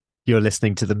You're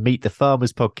listening to the Meet the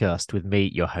Farmers podcast with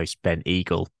me, your host, Ben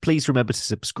Eagle. Please remember to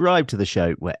subscribe to the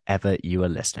show wherever you are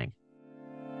listening.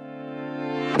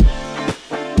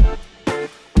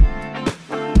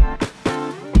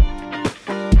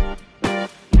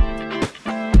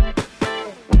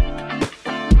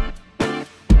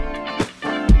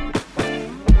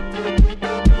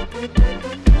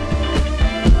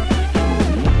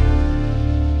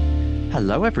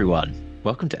 Hello, everyone.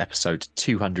 Welcome to episode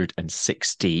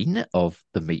 216 of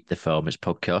the Meet the Farmers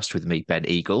podcast with me, Ben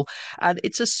Eagle. And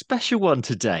it's a special one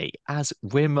today as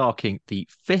we're marking the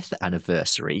 5th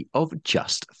anniversary of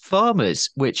Just Farmers,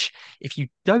 which, if you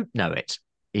don't know it,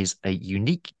 is a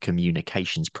unique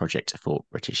communications project for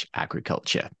British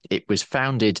agriculture. It was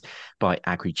founded by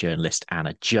agri-journalist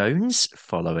Anna Jones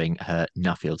following her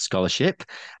Nuffield Scholarship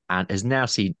and has now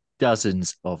seen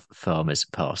dozens of farmers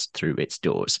passed through its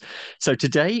doors. So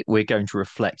today we're going to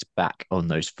reflect back on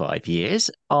those 5 years,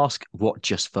 ask what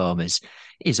Just Farmers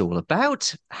is all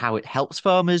about, how it helps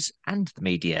farmers and the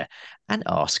media, and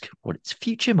ask what its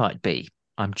future might be.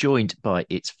 I'm joined by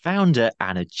its founder,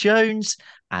 Anna Jones,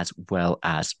 as well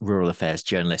as rural affairs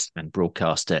journalist and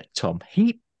broadcaster Tom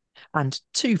Heap, and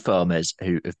two farmers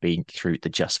who have been through the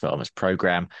Just Farmers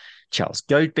programme, Charles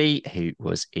Godby, who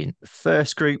was in the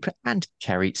first group, and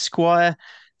Kerry Squire,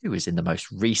 who was in the most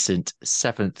recent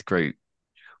 7th group.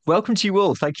 Welcome to you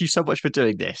all. Thank you so much for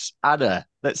doing this. Anna,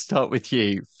 let's start with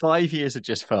you. 5 years of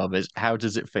Just Farmers. How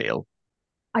does it feel?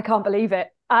 I can't believe it.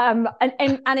 And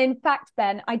in fact,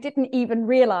 Ben, I didn't even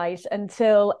realise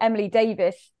until Emily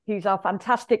Davis, who's our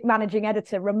fantastic managing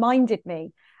editor, reminded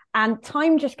me. And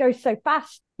time just goes so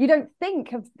fast. You don't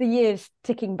think of the years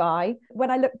ticking by. When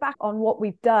I look back on what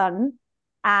we've done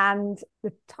and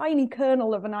the tiny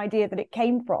kernel of an idea that it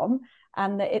came from,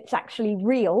 and that it's actually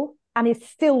real and is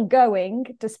still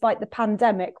going despite the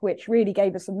pandemic, which really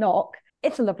gave us a knock,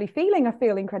 it's a lovely feeling. I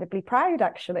feel incredibly proud,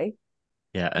 actually.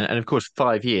 Yeah, and of course,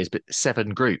 5 years, but 7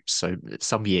 groups. So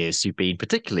some years you've been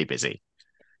particularly busy.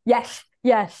 Yes.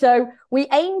 So we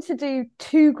aim to do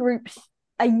 2 groups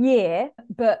a year,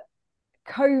 but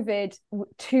COVID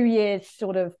 2 years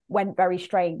sort of went very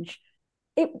strange.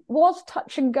 It was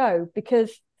touch and go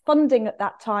because funding at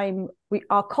that time,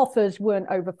 our coffers weren't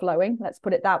overflowing, let's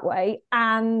put it that way.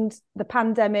 And the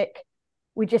pandemic,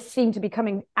 we just seemed to be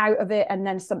coming out of it, and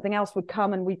then something else would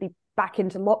come and we'd be back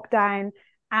into lockdown.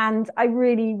 And I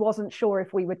really wasn't sure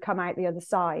if we would come out the other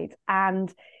side.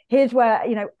 And here's where,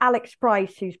 Alex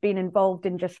Price, who's been involved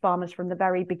in Just Farmers from the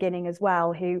very beginning as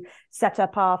well, who set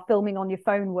up our Filming on Your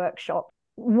Phone workshop,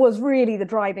 was really the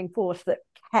driving force that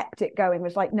kept it going.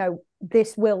 Was like, no,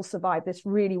 this will survive. This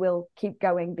really will keep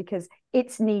going because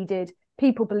it's needed.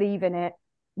 People believe in it.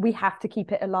 We have to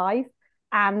keep it alive.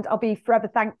 And I'll be forever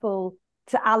thankful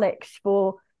to Alex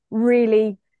for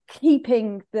really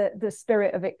keeping the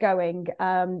spirit of it going,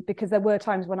 because there were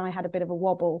times when I had a bit of a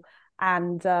wobble,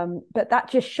 and but that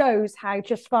just shows how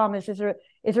Just Farmers is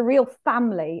a real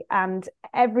family, and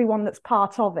everyone that's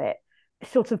part of it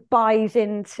sort of buys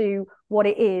into what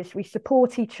it is. We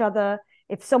support each other.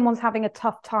 If someone's having a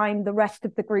tough time, the rest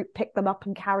of the group pick them up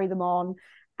and carry them on,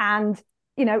 and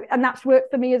and that's worked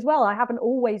for me as well. I haven't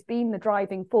always been the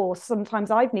driving force.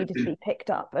 Sometimes I've needed to be picked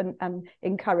up and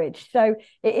encouraged. So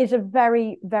it is a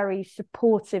very, very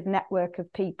supportive network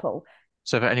of people.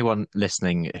 So for anyone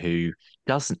listening who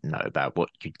doesn't know about what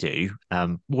you do,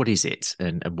 what is it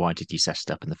and why did you set it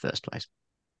up in the first place?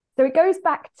 So it goes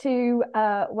back to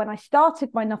when I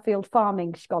started my Nuffield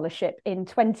Farming Scholarship in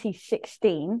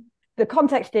 2016. The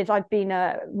context is I've been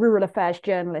a rural affairs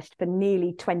journalist for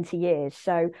nearly 20 years.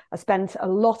 So I spent a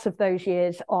lot of those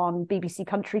years on BBC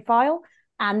Countryfile,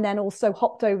 and then also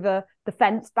hopped over the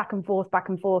fence back and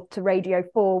forth to Radio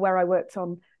 4, where I worked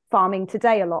on Farming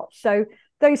Today a lot. So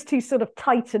those two sort of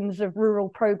titans of rural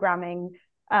programming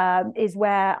is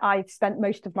where I've spent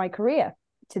most of my career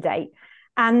to date.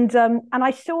 And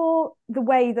I saw the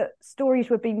way that stories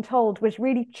were being told was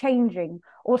really changing,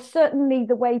 or certainly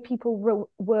the way people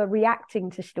were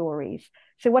reacting to stories.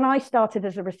 So when I started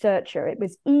as a researcher, it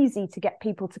was easy to get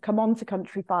people to come onto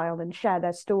Countryfile and share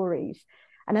their stories.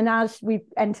 And then as we've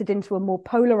entered into a more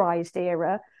polarized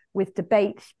era, with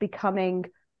debates becoming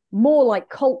more like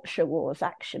culture wars,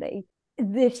 actually,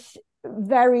 this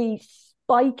very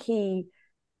spiky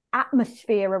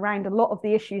atmosphere around a lot of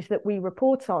the issues that we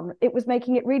report on, it was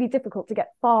making it really difficult to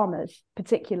get farmers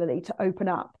particularly to open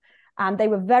up. And they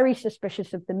were very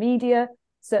suspicious of the media,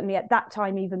 certainly at that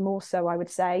time, even more so, I would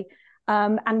say.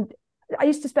 And I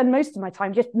used to spend most of my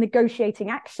time just negotiating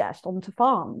access onto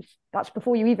farms. That's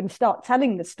before you even start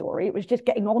telling the story. It was just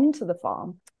getting onto the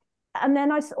farm. And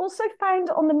then I also found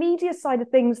on the media side of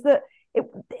things that it,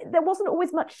 there wasn't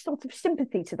always much sort of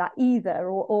sympathy to that either,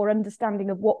 or understanding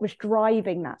of what was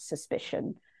driving that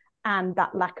suspicion and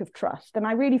that lack of trust. And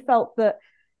I really felt that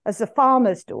as a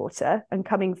farmer's daughter and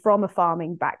coming from a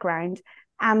farming background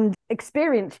and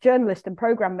experienced journalist and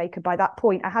program maker by that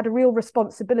point, I had a real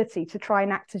responsibility to try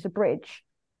and act as a bridge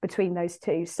between those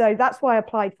two. So that's why I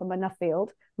applied for my Nuffield,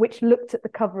 which looked at the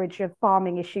coverage of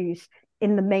farming issues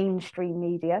in the mainstream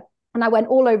media. And I went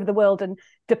all over the world and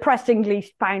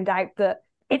depressingly found out that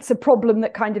it's a problem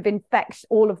that kind of infects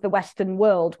all of the Western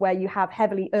world, where you have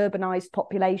heavily urbanized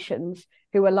populations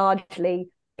who are largely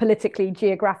politically,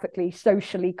 geographically,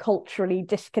 socially, culturally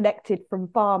disconnected from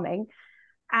farming.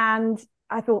 And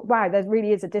I thought, wow, there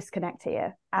really is a disconnect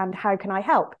here. And how can I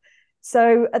help?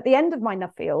 So at the end of my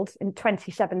Nuffield in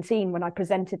 2017, when I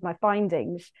presented my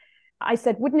findings, I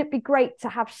said, wouldn't it be great to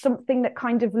have something that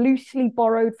kind of loosely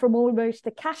borrowed from almost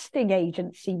a casting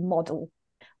agency model,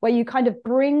 where you kind of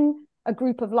bring a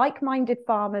group of like-minded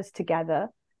farmers together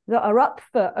that are up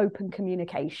for open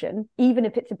communication, even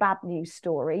if it's a bad news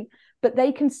story, but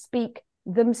they can speak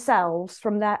themselves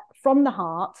from the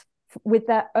heart with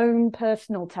their own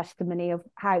personal testimony of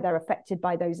how they're affected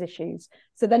by those issues.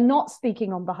 So they're not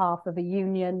speaking on behalf of a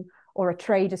union or a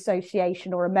trade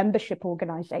association or a membership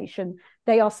organization.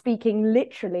 They are speaking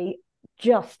literally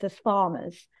just as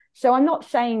farmers. So I'm not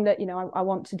saying that, I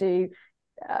want to do,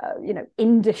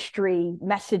 industry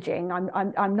messaging.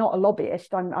 I'm not a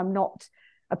lobbyist. I'm not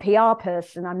a PR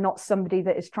person. I'm not somebody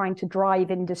that is trying to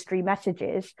drive industry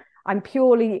messages. I'm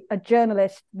purely a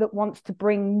journalist that wants to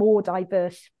bring more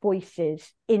diverse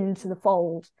voices into the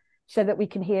fold so that we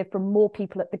can hear from more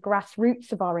people at the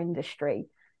grassroots of our industry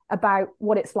about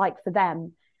what it's like for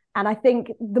them. And I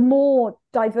think the more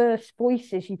diverse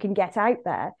voices you can get out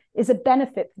there is a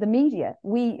benefit for the media.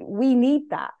 We need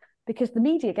that, because the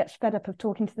media gets fed up of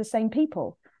talking to the same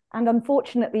people. And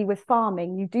unfortunately, with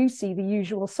farming, you do see the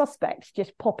usual suspects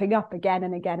just popping up again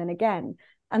and again and again.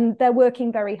 And they're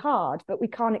working very hard, but we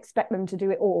can't expect them to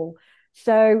do it all.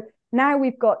 So now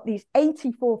we've got these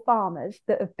 84 farmers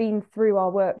that have been through our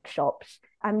workshops,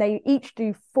 and they each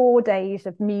do 4 days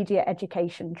of media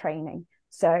education training.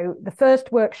 So the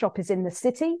first workshop is in the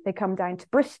city. They come down to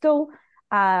Bristol,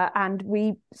 and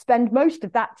we spend most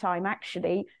of that time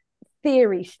actually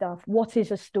theory stuff. What is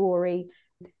a story?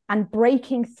 And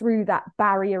breaking through that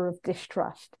barrier of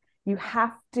distrust. You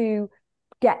have to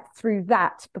get through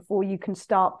that before you can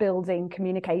start building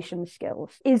communication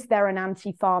skills. Is there an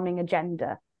anti-farming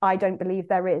agenda? I don't believe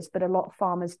there is, but a lot of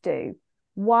farmers do.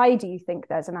 Why do you think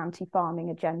there's an anti-farming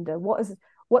agenda?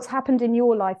 What's happened in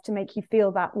your life to make you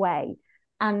feel that way?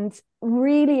 And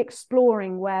really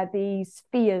exploring where these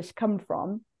fears come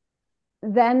from,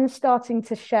 then starting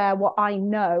to share what I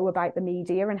know about the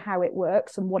media and how it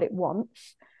works and what it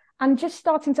wants, and just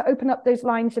starting to open up those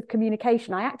lines of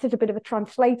communication. I act as a bit of a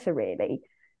translator, really.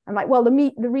 I'm like, well,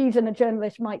 the reason a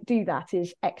journalist might do that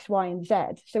is X, Y, and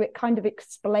Z. So it kind of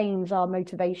explains our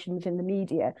motivations in the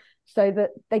media so that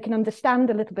they can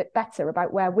understand a little bit better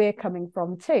about where we're coming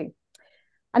from too.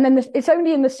 And then it's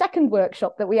only in the second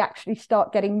workshop that we actually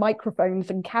start getting microphones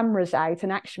and cameras out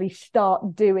and actually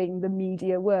start doing the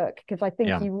media work, because I think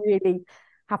you really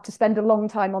have to spend a long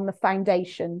time on the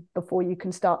foundation before you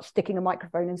can start sticking a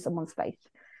microphone in someone's face.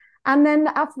 And then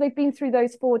after they've been through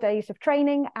those 4 days of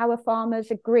training, our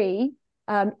farmers agree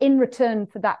in return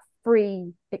for that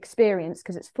free experience,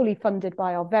 because it's fully funded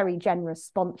by our very generous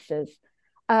sponsors.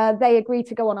 They agree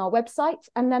to go on our website,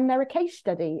 and then they're a case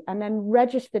study, and then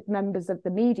registered members of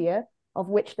the media, of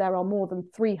which there are more than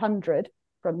 300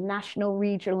 from national,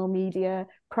 regional media,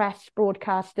 press,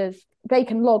 broadcasters. They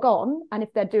can log on, and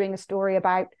if they're doing a story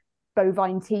about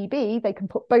bovine TB, they can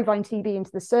put bovine TB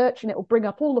into the search, and it will bring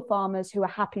up all the farmers who are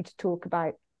happy to talk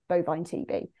about bovine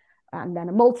TB, and then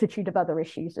a multitude of other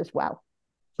issues as well.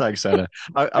 Thanks, Anna.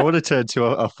 I want to turn to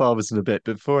our farmers in a bit.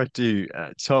 But before I do,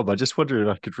 Tom, I just wonder if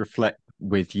I could reflect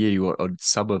with you on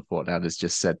some of what Anna's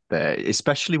just said there,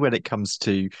 especially when it comes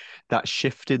to that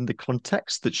shift in the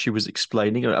context that she was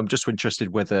explaining. I'm just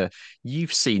interested whether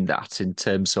you've seen that in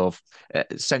terms of a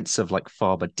sense of like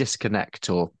farmer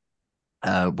disconnect, or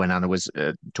when Anna was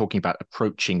talking about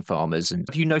approaching farmers. And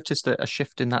have you noticed a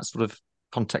shift in that sort of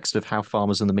context of how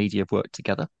farmers and the media have worked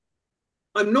together?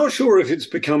 I'm not sure if it's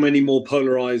become any more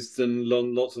polarized than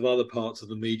lots of other parts of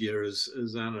the media, as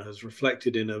Anna has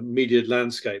reflected, in a media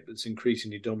landscape that's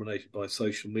increasingly dominated by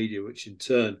social media, which in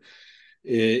turn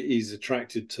is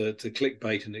attracted to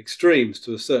clickbait and extremes.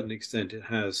 To a certain extent, it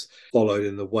has followed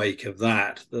in the wake of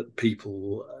that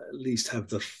people at least have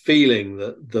the feeling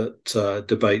that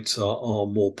debates are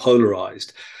more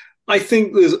polarized. I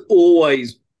think there's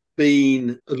always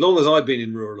been, as long as I've been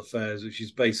in rural affairs, which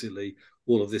is basically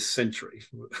all of this century,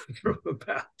 from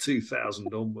about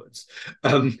 2000 onwards,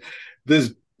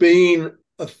 there's been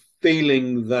a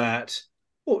feeling that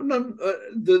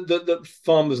the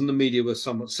farmers and the media were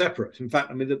somewhat separate. In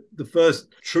fact, I mean, the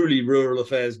first truly rural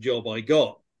affairs job I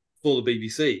got for the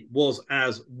BBC was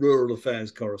as rural affairs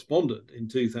correspondent in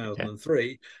 2003.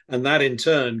 Yeah. And that in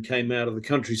turn came out of the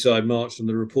Countryside March and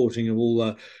the reporting of all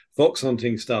the fox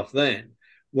hunting stuff then,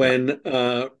 when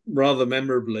rather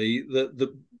memorably,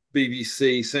 the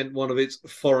BBC sent one of its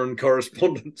foreign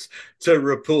correspondents to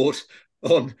report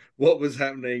on what was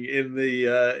happening in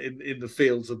the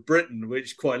fields of Britain,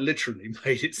 which quite literally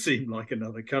made it seem like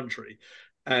another country.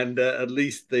 And at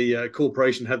least the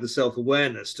corporation had the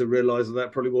self-awareness to realise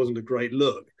that probably wasn't a great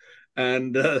look,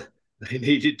 and they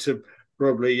needed to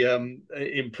probably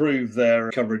improve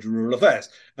their coverage of rural affairs,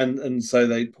 and so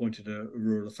they appointed a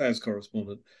rural affairs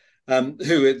correspondent,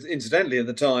 who incidentally at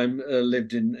the time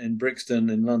lived in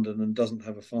Brixton in London and doesn't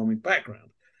have a farming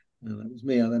background. And that was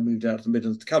me. I then moved out to the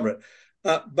Midlands to cover it.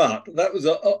 But that was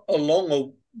a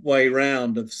long way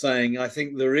round of saying I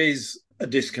think there is a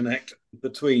disconnect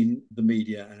between the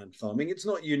media and farming. It's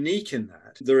not unique in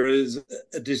that. There is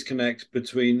a disconnect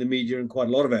between the media in quite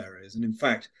a lot of areas. And in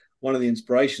fact, one of the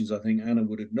inspirations I think Anna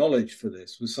would acknowledge for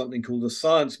this was something called the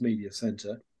Science Media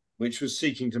Centre, which was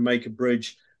seeking to make a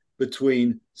bridge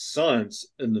between science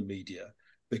and the media,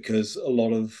 because a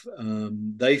lot of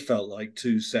they felt like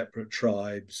two separate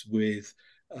tribes with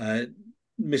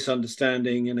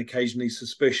misunderstanding and occasionally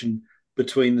suspicion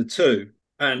between the two.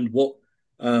 And what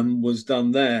was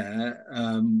done there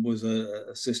was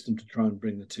a system to try and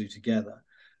bring the two together.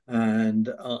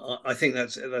 And I think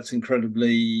that's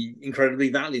incredibly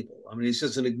valuable. I mean, it's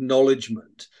just an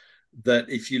acknowledgement that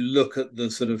if you look at the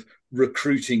sort of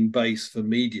recruiting base for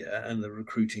media and the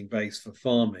recruiting base for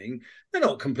farming, they're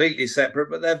not completely separate,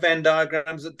 but they're Venn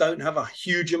diagrams that don't have a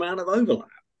huge amount of overlap.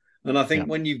 And I think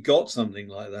when you've got something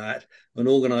like that, an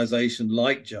organization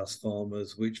like Just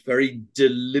Farmers, which very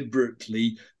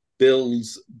deliberately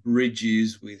builds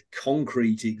bridges with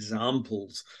concrete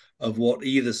examples of what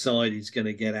either side is going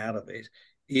to get out of it,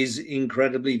 is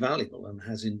incredibly valuable, and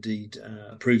has indeed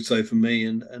proved so for me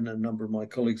and a number of my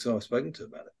colleagues who I've spoken to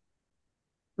about it.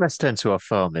 Let's turn to our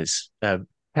farmers.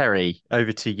 Kerry,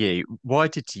 over to you. Why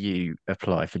did you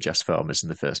apply for Just Farmers in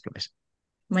the first place?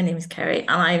 My name is Kerry, and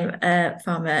I'm a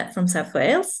farmer from South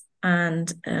Wales,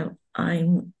 and I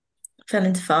fell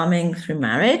into farming through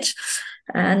marriage.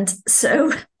 And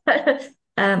so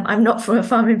I'm not from a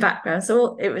farming background,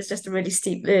 so it was just a really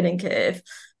steep learning curve.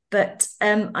 But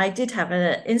I did have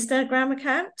an Instagram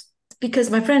account because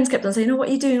my friends kept on saying, "Oh, what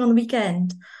are you doing on the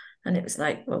weekend?" And it was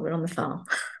like, well, we're on the farm.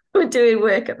 We're doing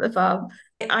work at the farm.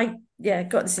 I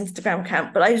got this Instagram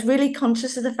account, but I was really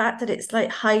conscious of the fact that it's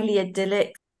like highly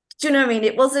idyllic. Do you know what I mean?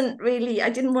 It wasn't really,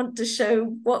 I didn't want to show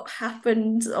what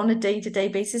happened on a day-to-day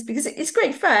basis, because it's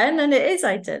great fun and it is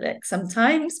idyllic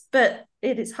sometimes, but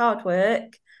it is hard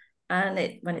work.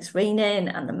 And when it's raining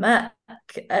and the muck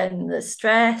and the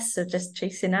stress of just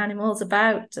chasing animals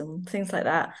about and things like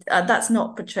that, that's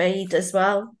not portrayed as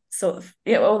well. Sort of,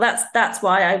 that's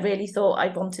why I really thought I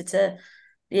wanted to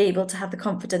be able to have the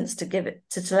confidence to give it,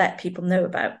 to let people know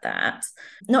about that.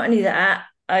 Not only that,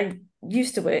 I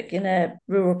used to work in a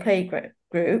rural play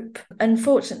group.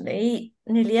 Unfortunately,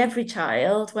 nearly every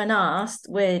child, when asked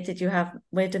where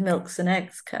do milks and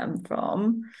eggs come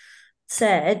from,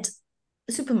 said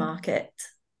the supermarket.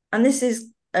 And this is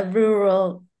a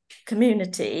rural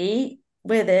community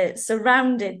where they're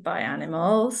surrounded by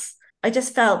animals. I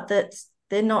just felt that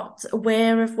they're not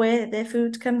aware of where their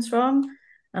food comes from.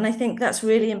 And I think that's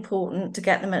really important to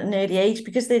get them at an early age,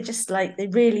 because they're just like, they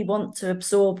really want to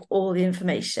absorb all the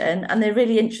information and they're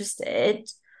really interested,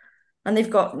 and they've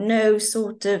got no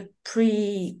sort of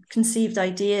preconceived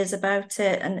ideas about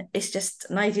it. And it's just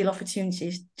an ideal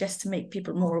opportunity just to make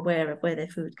people more aware of where their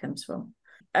food comes from.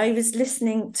 I was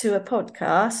listening to a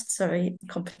podcast,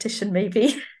 competition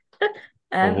maybe,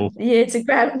 Year to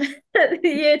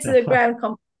the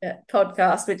Ground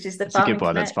podcast, which is the That's a good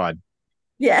one, that's fine.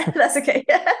 Yeah, that's okay.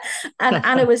 And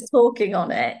Anna was talking on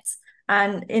it,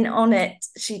 and on it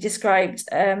she described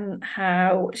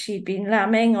how she'd been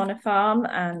lambing on a farm,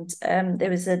 and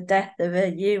there was a death of a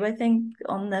ewe, I think,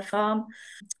 on the farm,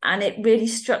 and it really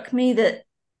struck me that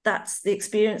that's the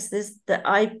experience that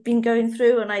I've been going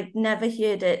through, and I'd never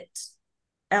heard it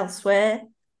elsewhere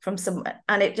from someone,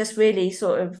 and it just really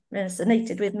sort of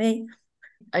resonated with me.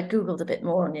 I Googled a bit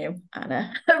more on you,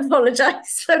 Anna. I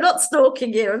apologise. I'm not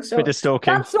stalking you. I'm sure. Bit of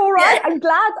stalking. That's all right. Yeah.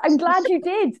 I'm glad you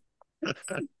did.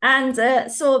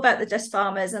 and saw about the Just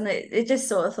Farmers, and it just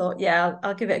sort of thought, yeah,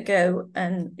 I'll give it a go.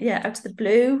 And yeah, out of the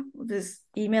blue, was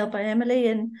emailed by Emily,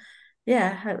 and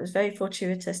yeah, it was very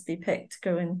fortuitous to be picked to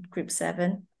go in Group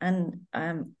 7, and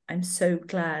I'm so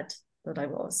glad that I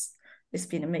was. It's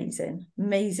been amazing,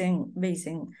 meeting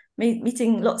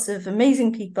lots of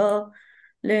amazing people,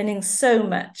 learning so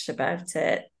much about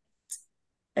it,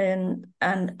 and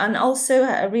also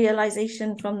a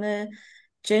realization from the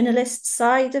journalist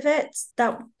side of it.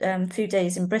 That few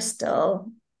days in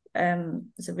Bristol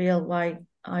was a real wide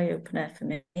eye opener for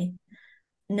me. In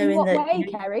what way,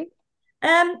 Kerry?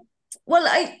 Well,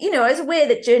 I was aware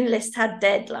that journalists had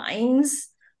deadlines,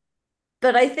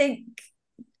 but I think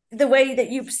the way that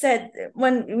you've said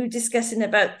when we were discussing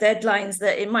about deadlines,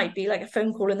 that it might be like a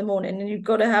phone call in the morning and you've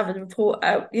got to have a report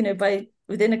out, by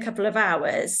within a couple of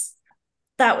hours.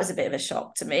 That was a bit of a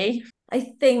shock to me. I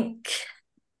think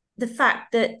the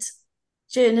fact that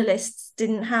journalists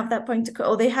didn't have that point of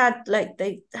call, or they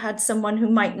had someone who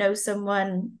might know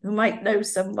someone who might know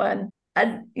someone,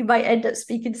 and you might end up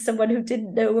speaking to someone who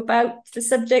didn't know about the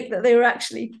subject that they were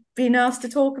actually being asked to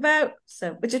talk about.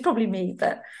 So, which is probably me,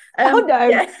 but oh no,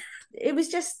 yeah, it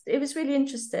was really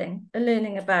interesting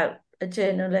learning about a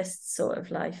journalist's sort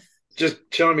of life. Just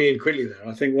chiming in quickly there,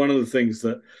 I think one of the things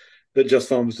that Just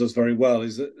Farmers does very well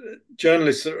is that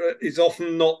journalists is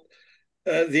often not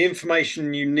the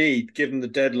information you need given the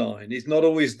deadline is not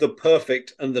always the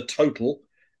perfect and the total.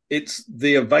 It's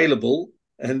the available,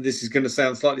 and this is going to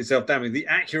sound slightly self-damning, the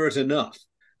accurate enough.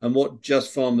 And what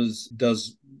Just Farmers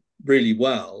does really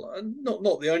well, and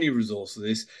not the only resource of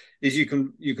this, is you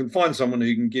can find someone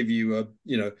who can give you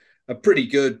a pretty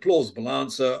good plausible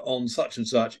answer on such and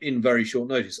such in very short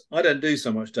notice. I don't do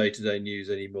so much day-to-day news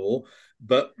anymore,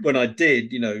 but when I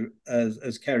did,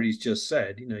 as Kerry's just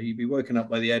said, you'd be woken up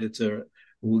by the editor,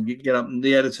 or you get up and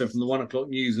the editor from the 1 o'clock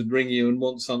news would ring you and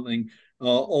want something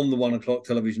on the 1 o'clock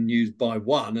television news by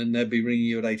 1, and they'd be ringing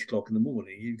you at 8 o'clock in the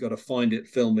morning. You've got to find it,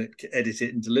 film it, edit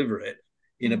it, and deliver it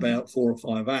in about 4 or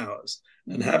 5 hours.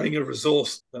 And having a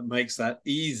resource that makes that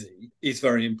easy is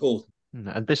very important.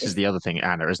 And this is the other thing,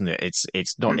 Anna, isn't it?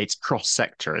 It's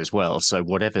cross-sector as well. So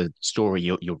whatever story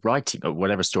you're writing or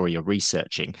whatever story you're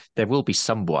researching, there will be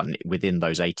someone within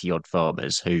those 80-odd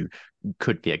farmers who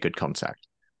could be a good contact.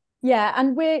 Yeah,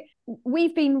 and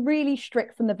we've been really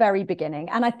strict from the very beginning.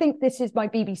 And I think this is my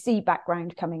BBC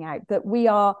background coming out, that we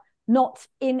are not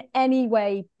in any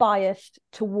way biased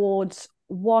towards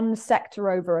one sector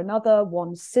over another,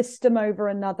 one system over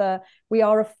another. We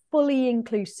are a fully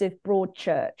inclusive broad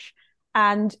church.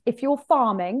 And if you're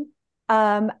farming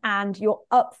and you're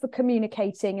up for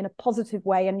communicating in a positive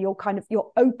way, and you're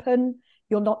open,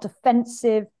 you're not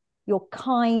defensive, you're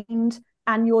kind,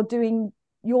 and you're doing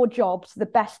your job to the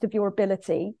best of your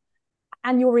ability,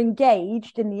 and you're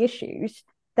engaged in the issues,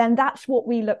 then that's what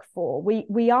we look for.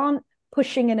 We aren't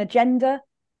pushing an agenda,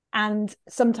 and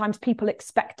sometimes people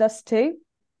expect us to.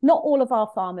 Not all of our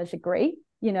farmers agree.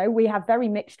 We have very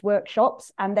mixed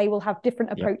workshops, and they will have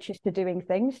different approaches to doing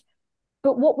things.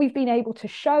 But what we've been able to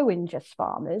show in Just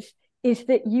Farmers is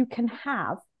that you can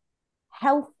have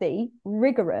healthy,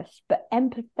 rigorous, but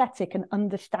empathetic and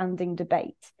understanding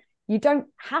debate. You don't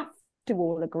have to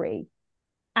all agree.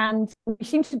 And we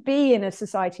seem to be in a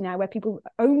society now where people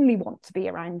only want to be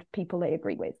around people they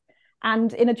agree with.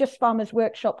 And in a Just Farmers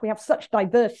workshop, we have such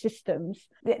diverse systems.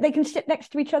 They can sit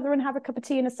next to each other and have a cup of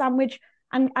tea and a sandwich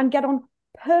and get on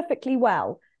perfectly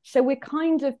well. So we're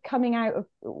kind of coming out of,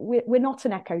 we're not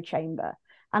an echo chamber.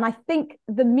 And I think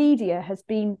the media has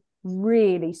been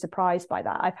really surprised by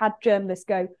that. I've had journalists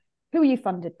go, who are you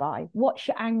funded by? What's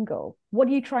your angle? What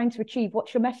are you trying to achieve?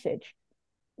 What's your message?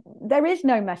 There is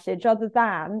no message other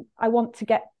than I want to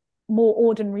get more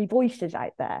ordinary voices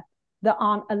out there that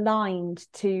aren't aligned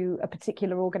to a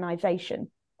particular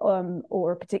organization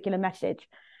or a particular message.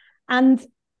 And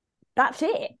that's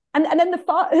it. And then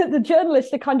the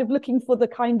journalists are kind of looking for the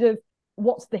kind of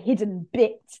what's the hidden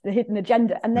bit, the hidden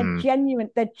agenda, and there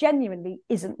genuinely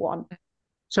isn't one.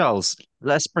 Charles,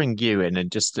 let's bring you in and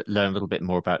just learn a little bit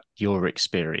more about your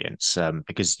experience,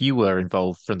 because you were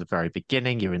involved from the very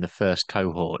beginning. You're in the first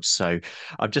cohort, so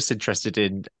I'm just interested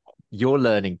in your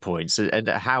learning points and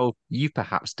how you've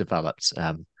perhaps developed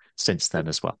since then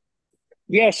as well.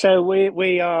 Yeah, so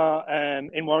we are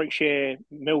in Warwickshire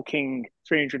milking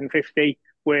 350.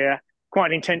 We're quite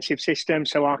an intensive system,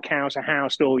 so our cows are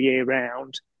housed all year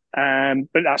round.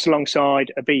 But that's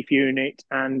alongside a beef unit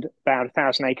and about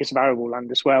 1,000 acres of arable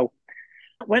land as well.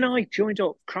 When I joined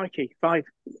up, crikey,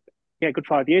 good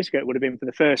 5 years ago, it would have been for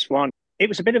the first one. It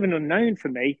was a bit of an unknown for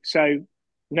me, so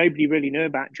nobody really knew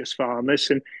about Just Farmers,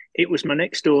 and it was my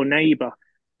next door neighbour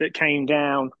that came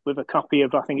down with a copy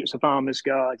of, I think it was the Farmer's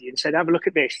Guardian, and said, have a look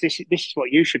at this. This is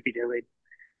what you should be doing.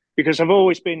 Because I've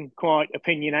always been quite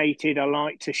opinionated. I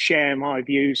like to share my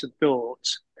views and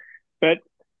thoughts. But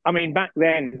I mean, back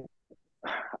then,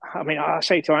 I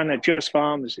say to Anna, Just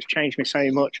Farmers has changed me so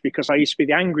much, because I used to be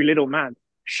the angry little man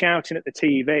shouting at the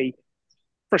TV,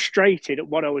 frustrated at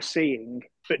what I was seeing,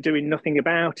 but doing nothing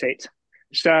about it.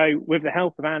 So with the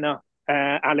help of Anna,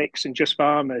 Alex and Just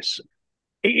Farmers,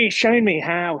 it's shown me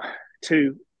how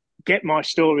to get my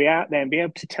story out there and be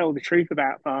able to tell the truth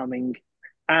about farming.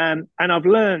 And I've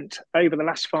learned over the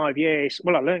last 5 years,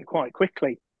 well, I learned quite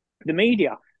quickly, the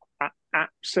media are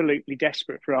absolutely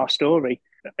desperate for our story.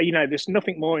 You know, there's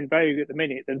nothing more in vogue at the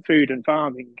minute than food and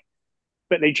farming,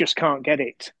 but they just can't get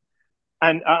it.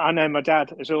 And I know my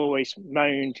dad has always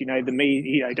moaned, you know, the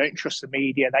media, you know, don't trust the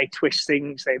media. They twist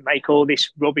things. They make all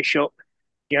this rubbish up.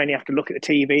 You only have to look at the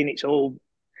TV and it's all,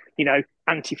 you know,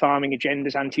 anti-farming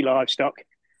agendas, anti-livestock.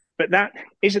 But that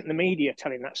isn't the media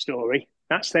telling that story.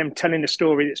 That's them telling the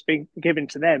story that's been given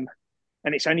to them.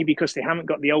 And it's only because they haven't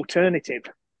got the alternative.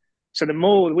 So the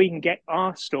more we can get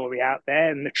our story out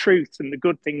there and the truth and the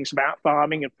good things about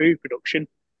farming and food production,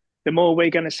 the more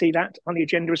we're going to see that on the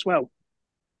agenda as well.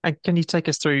 And can you take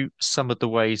us through some of the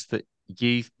ways that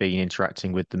you've been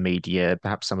interacting with the media,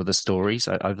 perhaps some of the stories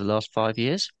over the last 5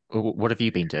 years? Or what have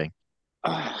you been doing?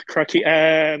 Oh, crikey.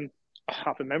 I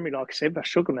have a memory, like I said, but I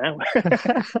struggle now.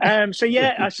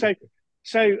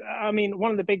 So I mean,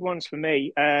 one of the big ones for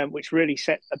me, which really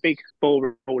set a big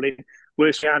ball rolling,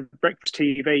 was we had Breakfast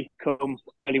TV come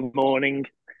early morning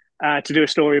to do a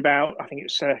story about, I think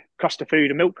it was cost of food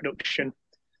and milk production.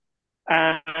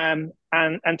 And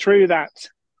through that,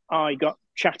 I got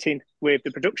chatting with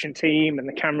the production team and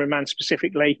the cameraman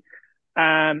specifically.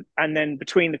 And then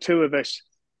between the two of us,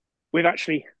 we've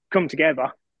actually come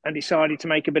together and decided to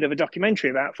make a bit of a documentary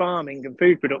about farming and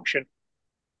food production,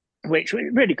 which was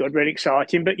really good, really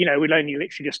exciting. But, you know, we'd only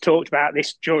literally just talked about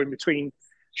this during between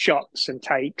shots and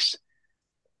takes.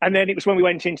 And then it was when we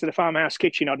went into the farmhouse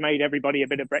kitchen, I'd made everybody a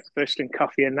bit of breakfast and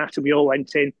coffee and that, and we all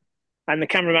went in. And the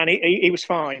cameraman, he was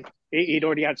fine. He'd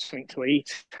already had something to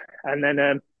eat. And then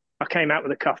I came out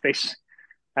with a coffees.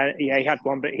 He had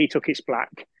one, but he took his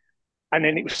black. And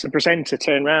then it was the presenter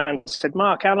turned around and said,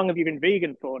 Mark, how long have you been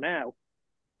vegan for now?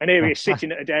 And here he is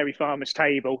sitting at a dairy farmer's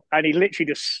table, and he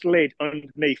literally just slid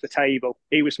underneath the table.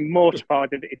 He was mortified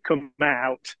that it had come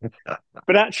out.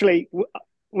 But actually,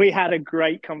 we had a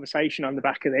great conversation on the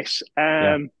back of this.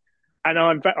 And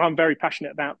I'm very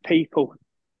passionate about people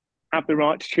have the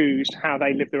right to choose how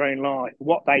they live their own life,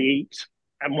 what they eat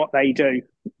and what they do.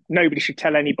 Nobody should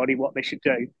tell anybody what they should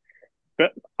do.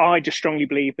 But I just strongly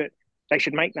believe that they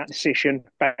should make that decision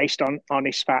based on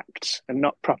honest facts and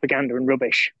not propaganda and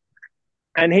rubbish.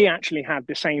 And he actually had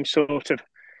the same sort of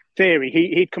theory.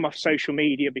 He'd come off social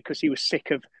media because he was sick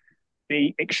of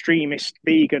the extremist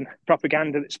vegan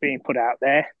propaganda that's being put out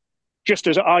there, just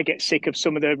as I get sick of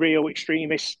some of the real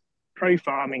extremist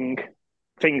pro-farming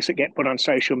things that get put on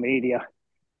social media.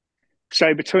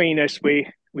 So between us, we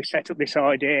set up this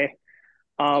idea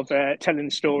of telling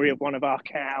the story of one of our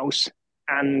cows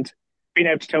and being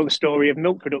able to tell the story of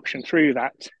milk production through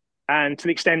that. And to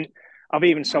the extent I've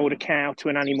even sold a cow to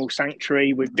an animal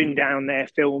sanctuary. We've been down there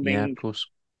filming, yeah, of course,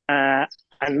 and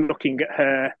looking at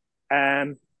her.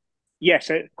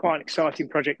 So quite an exciting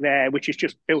project there, which is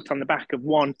just built on the back of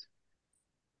one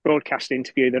broadcast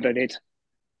interview that I did.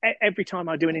 Every time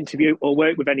I do an interview or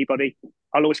work with anybody,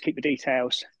 I'll always keep the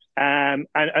details. And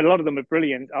a lot of them are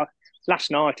brilliant.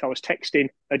 Last night, I was texting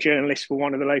a journalist for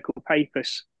one of the local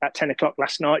papers at 10 o'clock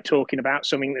last night, talking about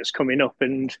something that's coming up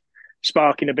and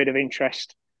sparking a bit of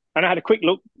interest. And I had a quick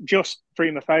look just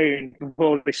through my phone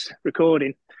before this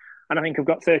recording, and I think I've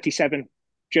got 37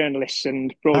 journalists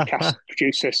and broadcast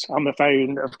producers on my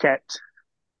phone that I've kept.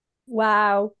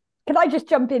 Wow. Can I just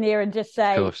jump in here and just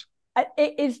say,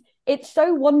 it's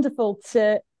so wonderful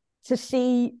to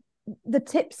see the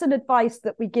tips and advice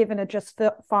that we give in a Just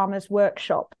Farmers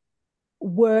workshop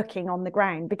working on the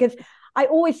ground, because I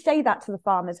always say that to the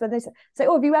farmers when they say,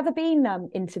 oh, have you ever been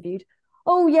interviewed?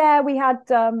 Oh yeah, we had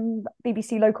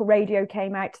BBC local radio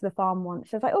came out to the farm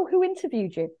once. I was like, oh, who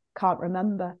interviewed you? Can't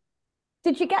remember.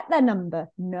 Did you get their number?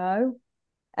 No.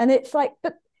 And it's like,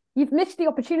 but you've missed the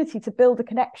opportunity to build a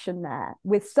connection there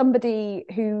with somebody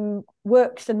who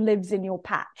works and lives in your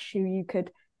patch, who you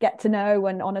could get to know,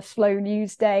 and on a slow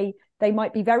news day, they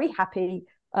might be very happy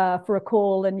for a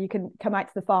call and you can come out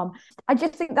to the farm. I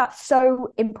just think that's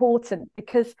so important,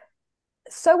 because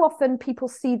so often people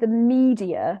see the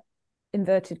media,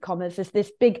 inverted commas, as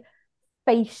this big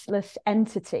faceless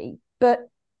entity. But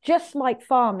just like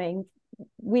farming,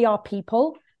 we are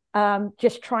people,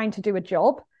 just trying to do a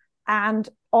job, and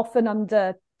often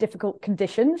under difficult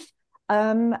conditions.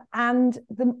 And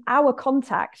our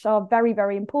contacts are very,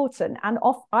 very important. And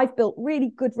I've built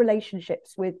really good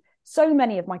relationships with so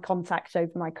many of my contacts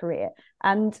over my career.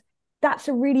 And that's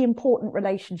a really important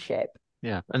relationship.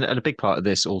 Yeah, and a big part of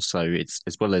this also, it's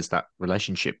as well as that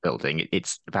relationship building,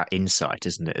 it's about insight,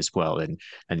 isn't it, as well? And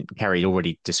Kerry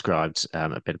already described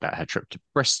a bit about her trip to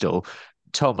Bristol.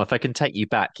 Tom, if I can take you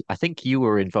back, I think you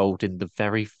were involved in the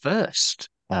very first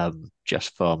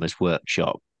Just Farmers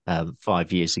workshop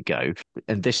 5 years ago,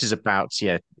 and this is about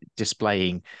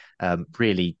displaying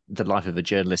really the life of a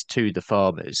journalist to the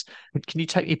farmers. Can you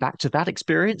take me back to that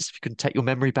experience? If you can take your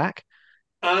memory back.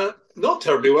 Not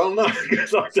terribly well, no,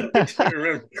 because I don't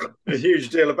remember a huge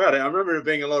deal about it. I remember it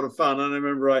being a lot of fun, and I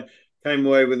remember I came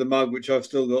away with a mug which I've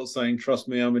still got saying "Trust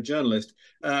me, I'm a journalist,"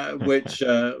 which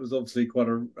was obviously quite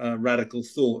a radical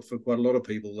thought for quite a lot of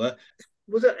people there.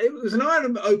 It was an eye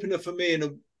opener for me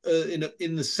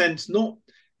in the sense, not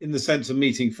in the sense of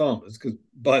meeting farmers, because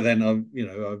by then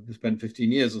I've spent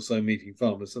 15 years or so meeting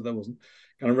farmers, so that wasn't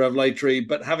kind of revelatory,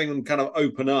 but having them kind of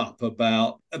open up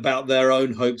about their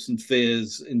own hopes and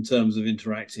fears in terms of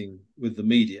interacting with the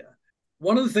media.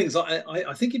 One of the things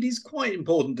I think it is quite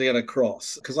important to get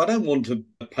across, because I don't want to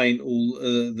paint all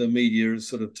the media as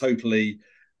sort of totally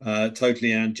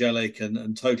angelic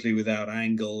and totally without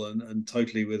angle and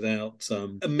totally without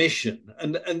a mission.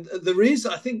 And there is,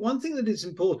 I think, one thing that is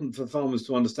important for farmers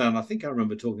to understand, I think I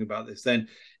remember talking about this then,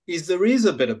 is there is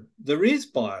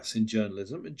bias in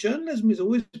journalism. Journalism is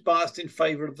always biased in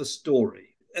favor of the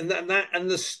story. And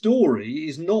the story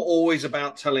is not always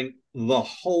about telling the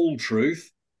whole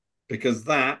truth, because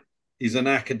that is an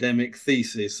academic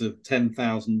thesis of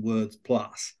 10,000 words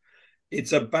plus.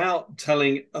 It's about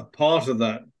telling a part of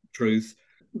that truth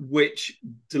which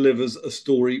delivers a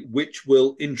story which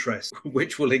will interest,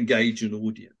 which will engage an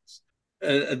audience.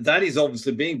 And that is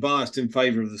obviously, being biased in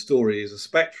favor of the story is a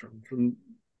spectrum from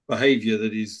behavior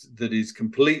that is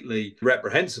completely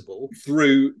reprehensible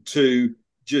through to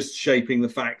just shaping the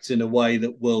facts in a way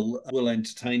that will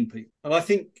entertain people. And I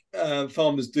think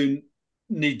farmers do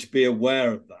need to be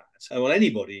aware of that. Well,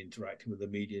 anybody interacting with the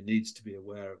media needs to be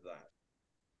aware of that.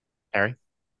 Harry?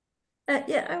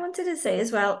 I wanted to say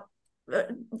as well,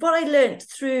 what I learned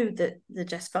through the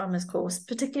Just Farmers course,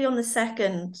 particularly on the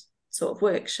second sort of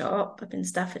workshop up in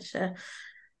Staffordshire,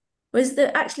 was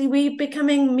that actually we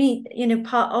becoming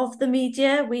part of the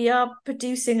media. We are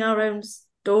producing our own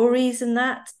stories and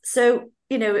that. So,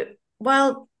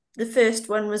 while the first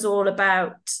one was all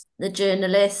about the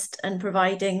journalist and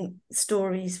providing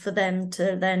stories for them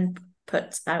to then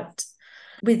put out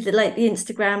with the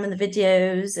Instagram and the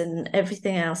videos and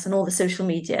everything else and all the social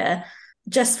media,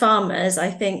 Just Farmers,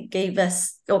 I think, gave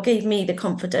me the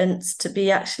confidence to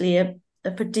be actually a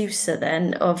producer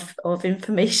then of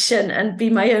information and be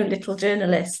my own little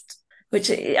journalist, which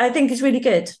I think is really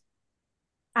good.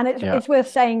 And it's worth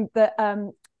saying that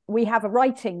we have a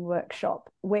writing workshop,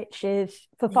 which is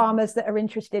for farmers that are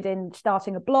interested in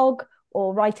starting a blog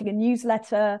or writing a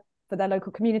newsletter for their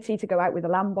local community to go out with a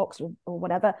lamb box or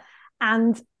whatever.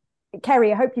 And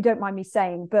Kerry, I hope you don't mind me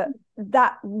saying, but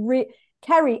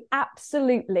Kerry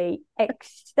absolutely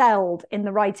excelled in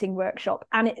the writing workshop.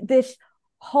 And this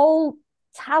whole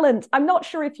talent, I'm not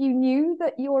sure if you knew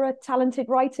that you're a talented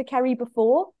writer, Kerry,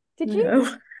 before. Did you?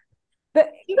 No.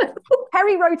 But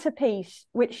Kerry wrote a piece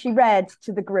which she read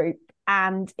to the group,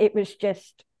 and it was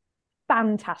just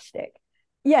fantastic.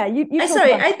 Yeah,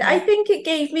 I think it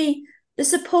gave me the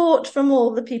support from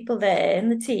all the people there in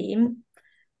the team,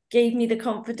 gave me the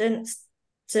confidence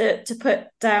to put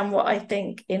down what I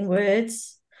think in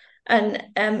words, and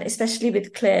especially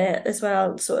with Claire as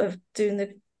well, sort of doing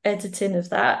the editing of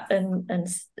that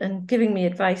and giving me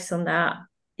advice on that.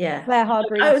 Yeah, Claire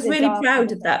Hargreaves. I was really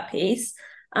proud of that piece.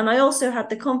 And I also had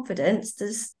the confidence to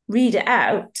read it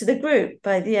out to the group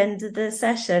by the end of the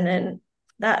session. And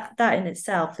that in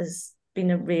itself has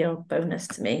been a real bonus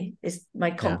to me, is my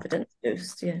confidence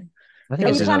boost. Yeah. I think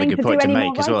this is another good point to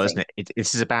make as well, isn't it?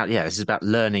 This is about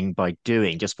learning by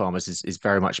doing. Just Farmers is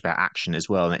very much about action as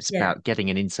well. And it's about getting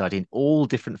an insight in all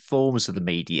different forms of the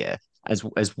media, as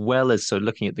well as, so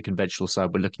looking at the conventional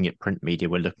side, we're looking at print media,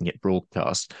 we're looking at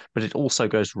broadcast, but it also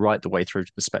goes right the way through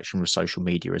to the spectrum of social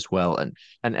media as well. And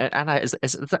Anna, has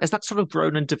that sort of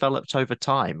grown and developed over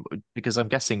time? Because I'm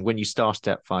guessing when you started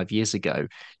out 5 years ago,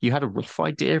 you had a rough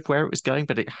idea of where it was going,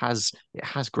 but it has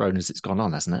grown as it's gone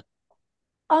on, hasn't it?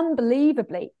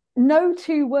 Unbelievably, no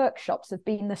two workshops have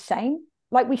been the same.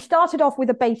 Like, we started off with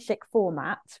a basic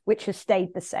format, which has stayed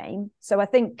the same. So I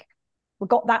think we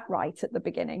got that right at the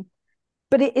beginning.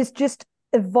 But it is just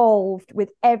evolved with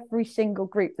every single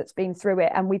group that's been through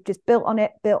it, and we've just built on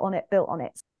it.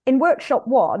 In workshop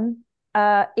 1,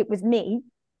 it was me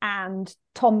and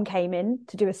Tom came in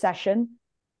to do a session,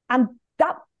 and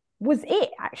that was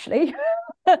it, actually.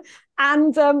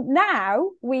 And now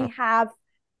we have,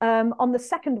 on the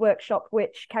second workshop,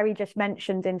 which Kerry just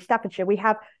mentioned in Staffordshire, we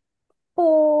have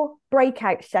 4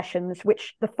 breakout sessions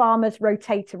which the farmers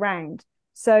rotate around.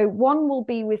 So one will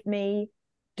be with me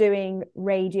doing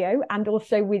radio, and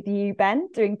also with you, Ben,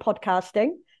 doing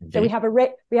podcasting. Indeed. So we have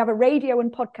a radio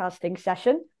and podcasting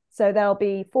session. So there'll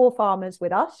be 4 farmers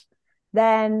with us.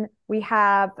 Then we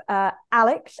have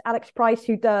Alex Price,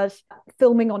 who does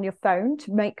filming on your phone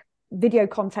to make video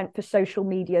content for social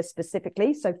media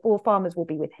specifically. So 4 farmers will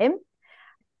be with him.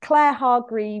 Claire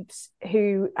Hargreaves,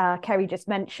 who Kerry just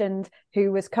mentioned,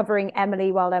 who was covering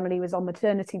Emily while Emily was on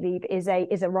maternity leave, is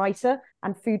a writer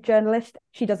and food journalist.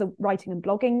 She does a writing and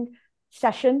blogging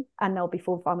session, and there'll be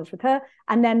 4 farmers with her.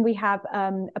 And then we have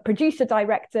a producer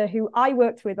director who I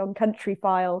worked with on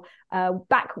Countryfile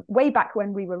way back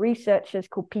when we were researchers,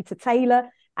 called Peter Taylor,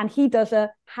 and he does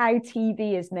a How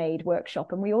TV is Made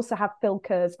workshop. And we also have Phil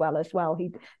Kurzweil as well.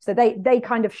 So they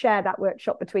kind of share that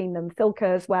workshop between them. Phil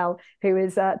Kurzweil, who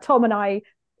is Tom and I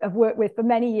have worked with for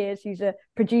many years, who's a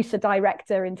producer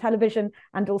director in television,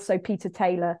 and also Peter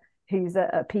Taylor, who's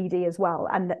a PD as well,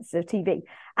 and that's a TV.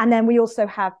 And then we also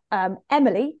have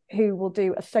Emily, who will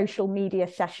do a social media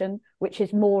session, which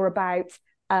is more about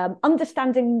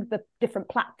understanding the different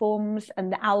platforms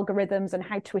and the algorithms, and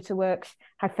how Twitter works,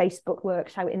 how Facebook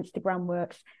works, how Instagram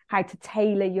works, how to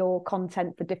tailor your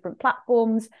content for different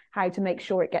platforms, how to make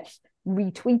sure it gets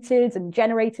retweeted and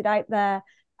generated out there.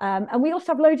 And we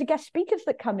also have loads of guest speakers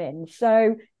that come in.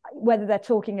 So whether they're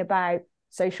talking about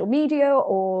social media,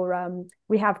 or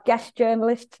we have guest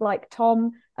journalists like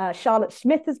Tom, Charlotte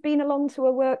Smith has been along to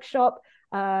a workshop,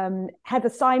 Heather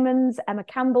Simons, Emma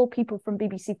Campbell, people from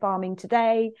BBC Farming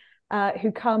Today,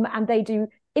 who come and they do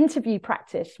interview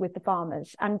practice with the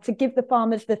farmers, and to give the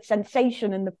farmers the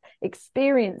sensation and the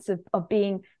experience of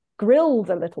being grilled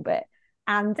a little bit.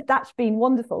 And that's been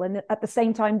wonderful. And at the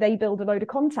same time, they build a load of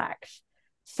contacts.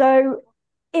 So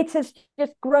it has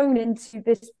just grown into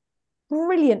this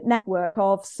brilliant network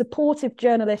of supportive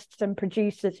journalists and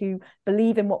producers who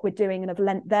believe in what we're doing and have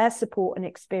lent their support and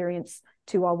experience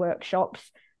to our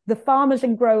workshops. The farmers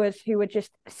and growers who are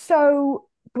just so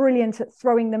brilliant at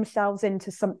throwing themselves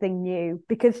into something new,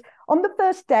 because on the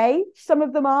first day, some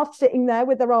of them are sitting there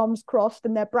with their arms crossed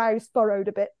and their brows furrowed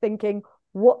a bit, thinking,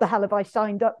 what the hell have I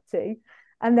signed up to?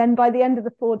 And then by the end of the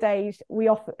 4 days,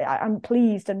 I'm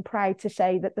pleased and proud to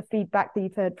say that the feedback that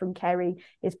you've heard from Kerry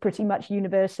is pretty much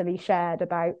universally shared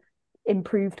about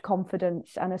improved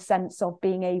confidence and a sense of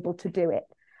being able to do it.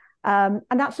 And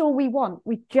that's all we want.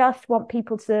 We just want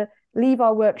people to leave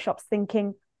our workshops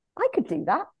thinking, I could do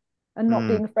that, and not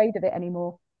being afraid of it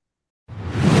anymore.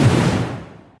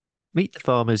 Meet the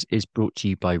Farmers is brought to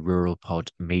you by Rural Pod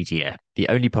Media, the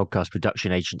only podcast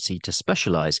production agency to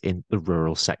specialise in the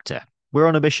rural sector. We're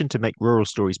on a mission to make rural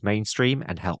stories mainstream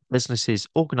and help businesses,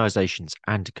 organisations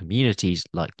and communities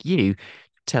like you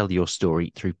tell your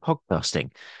story through podcasting.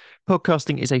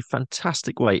 Podcasting is a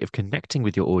fantastic way of connecting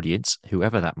with your audience,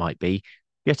 whoever that might be,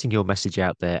 getting your message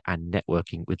out there and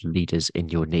networking with leaders in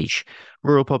your niche.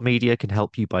 Rural Pod Media can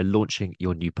help you by launching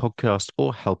your new podcast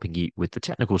or helping you with the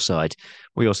technical side.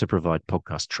 We also provide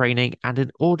podcast training and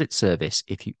an audit service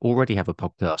if you already have a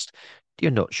podcast, you're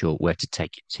not sure where to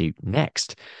take it to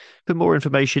next. For more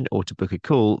information or to book a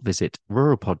call, visit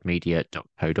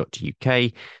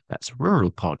ruralpodmedia.co.uk. That's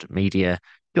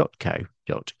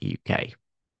ruralpodmedia.co.uk.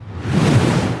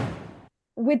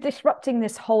 We're disrupting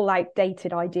this whole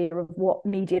outdated idea of what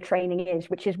media training is,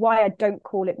 which is why I don't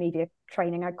call it media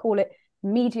training. I call it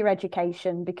media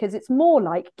education, because it's more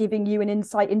like giving you an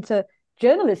insight into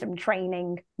journalism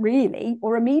training, really,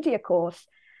 or a media course.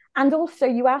 And also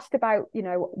you asked about,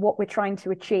 what we're trying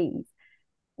to achieve.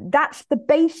 That's the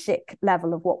basic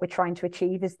level of what we're trying to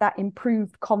achieve, is that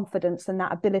improved confidence and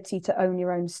that ability to own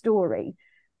your own story.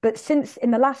 But since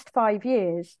in the last 5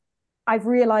 years, I've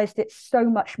realized it's so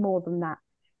much more than that.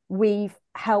 We've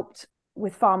helped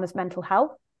with farmers' mental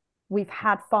health. We've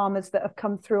had farmers that have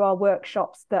come through our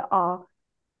workshops that are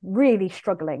really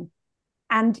struggling.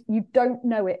 And you don't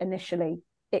know it initially.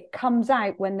 It comes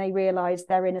out when they realize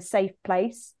they're in a safe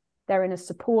place, they're in a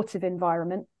supportive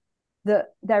environment, that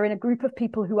they're in a group of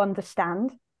people who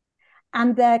understand,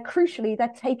 and crucially, they're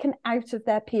taken out of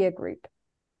their peer group,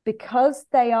 because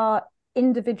they are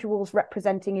individuals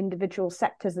representing individual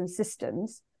sectors and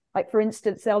systems. Like, for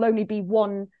instance, there'll only be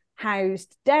one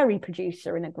housed dairy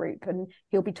producer in a group, and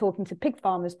he'll be talking to pig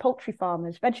farmers, poultry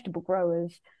farmers, vegetable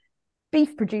growers.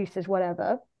 beef producers,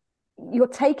 whatever, you're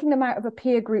taking them out of a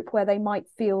peer group where they might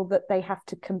feel that they have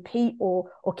to compete or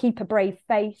keep a brave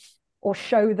face or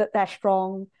show that they're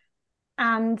strong.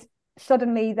 And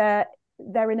suddenly they're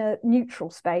in a neutral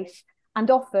space.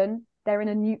 And often they're in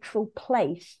a neutral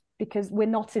place because we're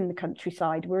not in the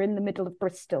countryside. We're in the middle of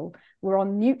Bristol. We're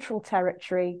on neutral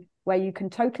territory where you can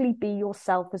totally be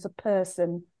yourself as a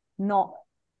person, not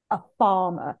a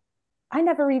farmer. I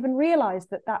never even realized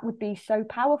that would be so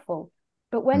powerful.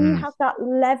 But when you have that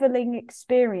leveling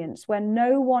experience where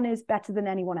no one is better than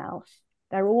anyone else,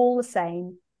 they're all the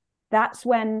same, that's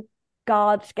when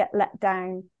guards get let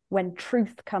down, when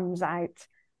truth comes out,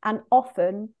 and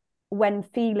often when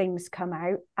feelings come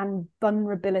out and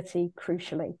vulnerability,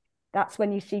 crucially. That's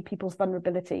when you see people's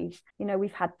vulnerabilities. You know,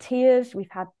 we've had tears,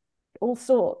 we've had all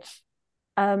sorts,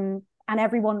 and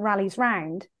everyone rallies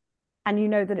round, and you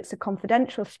know that it's a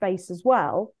confidential space as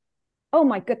well. Oh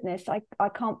my goodness, I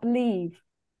can't believe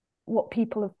what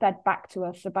people have fed back to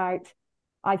us about,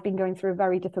 I've been going through a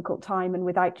very difficult time, and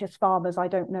without Just Farmers, I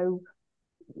don't know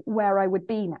where I would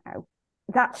be now.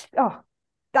 That's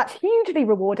hugely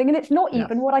rewarding, and it's not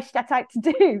even what I set out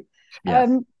to do.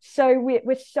 So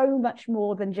we're so much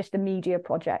more than just a media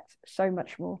project, so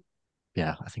much more.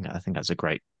 Yeah, I think that's a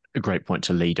great point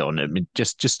to lead on. I mean,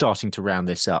 just starting to round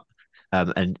this up.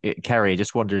 Kerry, I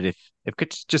just wondered if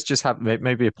could just have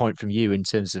maybe a point from you in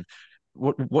terms of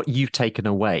what you've taken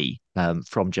away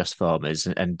from Just Farmers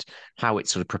and how it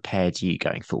sort of prepared you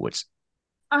going forwards.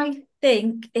 I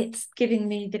think it's giving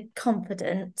me the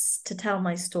confidence to tell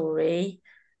my story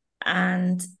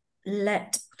and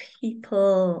let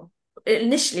people,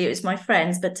 initially it was my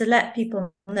friends, but to let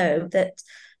people know that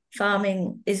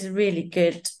farming is a really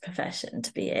good profession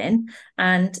to be in,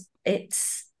 and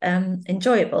it's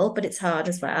enjoyable, but it's hard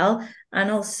as well.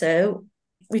 And also,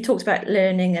 we talked about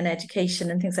learning and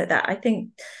education and things like that. I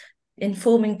think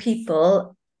informing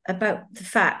people about the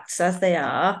facts as they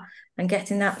are and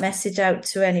getting that message out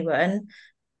to anyone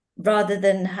rather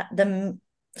than them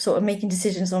sort of making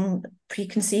decisions on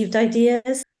preconceived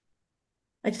ideas.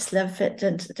 I just love it,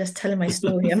 and just telling my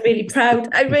story. I'm really proud.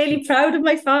 I'm really proud of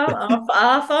my farm,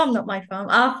 our farm, not my farm,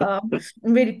 our farm.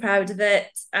 I'm really proud of it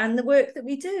and the work that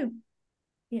we do.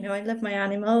 You know, I love my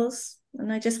animals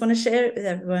and I just want to share it with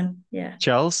everyone. Yeah.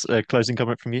 Charles, a closing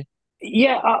comment from you?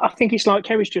 Yeah, I think it's like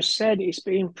Kerry's just said, it's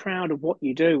being proud of what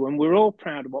you do, and we're all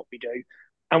proud of what we do.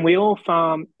 And we all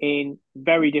farm in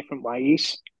very different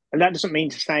ways. And that doesn't mean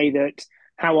to say that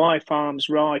how I farm's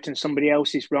right and somebody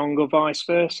else is wrong, or vice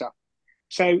versa.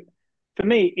 So for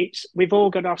me, it's we've all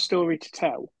got our story to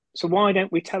tell. So why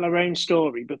don't we tell our own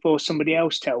story before somebody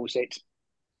else tells it?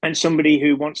 And somebody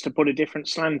who wants to put a different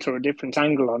slant or a different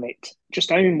angle on it,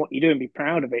 just own what you do and be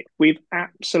proud of it. We've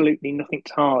absolutely nothing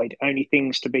to hide, only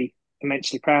things to be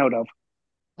immensely proud of.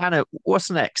 Anna,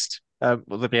 what's next?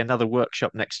 Will there be another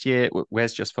workshop next year?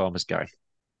 Where's Just Farmers going?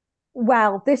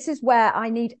 Well, this is where I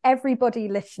need everybody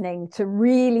listening to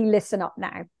really listen up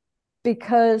now,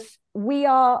 because we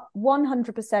are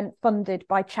 100% funded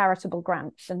by charitable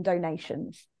grants and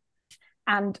donations.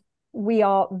 And we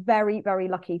are very, very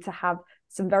lucky to have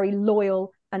some very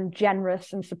loyal and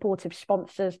generous and supportive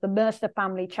sponsors, the Mercer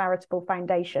Family Charitable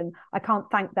Foundation. I can't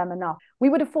thank them enough. We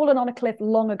would have fallen on a cliff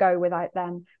long ago without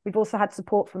them. We've also had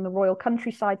support from the Royal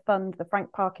Countryside Fund, the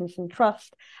Frank Parkinson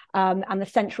Trust, and the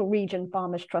Central Region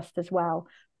Farmers Trust as well.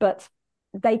 But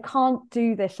they can't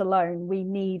do this alone. We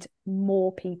need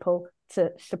more people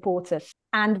to support us.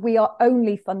 And we are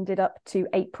only funded up to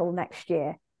April next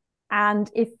year.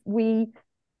 And if we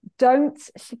don't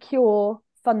secure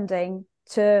funding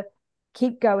to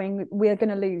keep going, we're going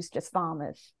to lose Just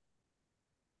Farmers.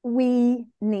 We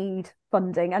need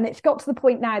funding. And it's got to the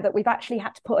point now that we've actually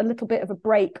had to put a little bit of a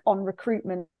break on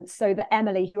recruitment so that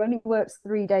Emily, who only works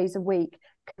 3 days a week,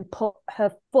 can put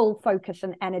her full focus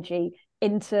and energy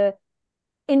into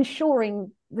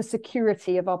ensuring the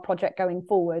security of our project going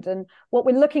forward. And what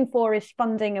we're looking for is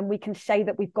funding, and we can say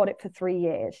that we've got it for 3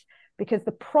 years, because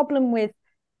the problem with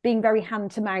being very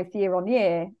hand to mouth year on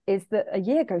year is that a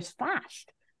year goes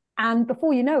fast. And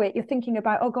before you know it, you're thinking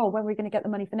about, oh God, when are we going to get the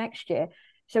money for next year?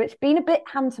 So it's been a bit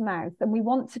hand to mouth, and we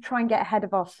want to try and get ahead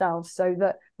of ourselves so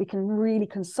that we can really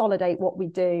consolidate what we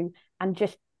do and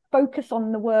just focus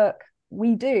on the work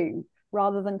we do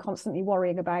rather than constantly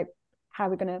worrying about how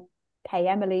we're going to pay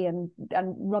Emily and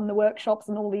run the workshops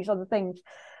and all these other things.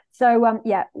 So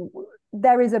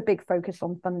there is a big focus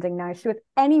on funding now. So if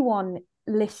anyone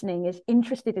listening is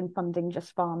interested in funding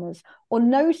Just Farmers or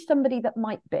knows somebody that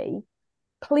might be,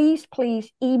 please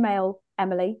email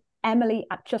Emily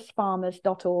at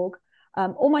justfarmers.org,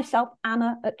 or myself,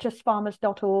 Anna, at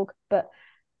justfarmers.org. But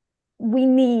we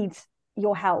need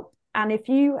your help. And if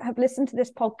you have listened to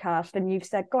this podcast and you've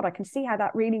said, God, I can see how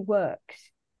that really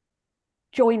works,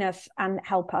 join us and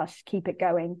help us keep it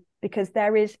going, because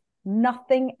there is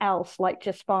nothing else like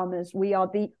Just Farmers. We are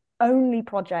the only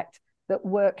project that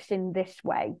works in this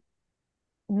way.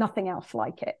 Nothing else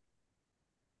like it.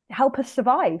 Help us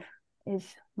survive is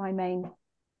my main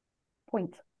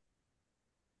point.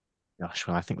 Gosh,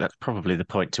 well, I think that's probably the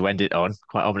point to end it on.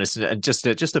 Quite ominous, and just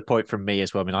a point from me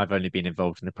as well. I mean, I've only been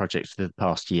involved in the project for the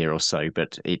past year or so,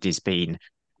 but it has been,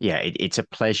 yeah, it's a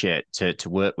pleasure to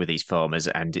work with these farmers,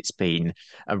 and it's been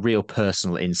a real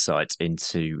personal insight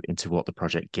into what the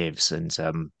project gives. And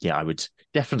yeah, I would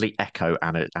definitely echo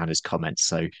Anna's comments.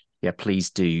 So yeah,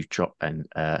 please do drop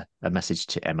a message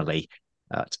to Emily.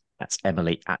 That's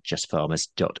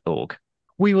emily@justfarmers.org.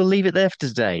 We will leave it there for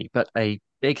today, but a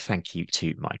big thank you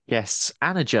to my guests,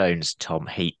 Anna Jones, Tom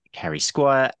Heat, Kerry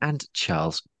Squire, and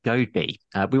Charles Godby.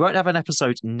 We won't have an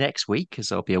episode next week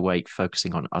as I'll be away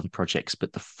focusing on other projects,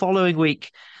 but the following week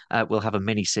we'll have a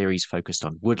mini-series focused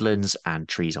on woodlands and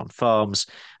trees on farms,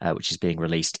 which is being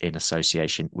released in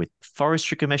association with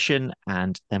Forestry Commission,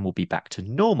 and then we'll be back to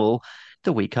normal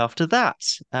the week after that.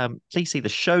 Please see the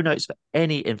show notes for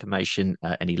any information,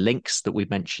 any links that we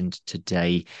mentioned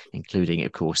today, including,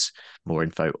 of course, more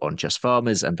info on Just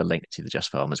Farmers and the link to the Just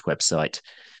Farmers website.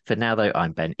 For now, though,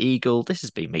 I'm Ben Eagle. This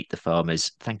has been Meet the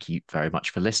Farmers. Thank you very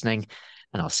much for listening,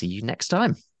 and I'll see you next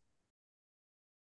time.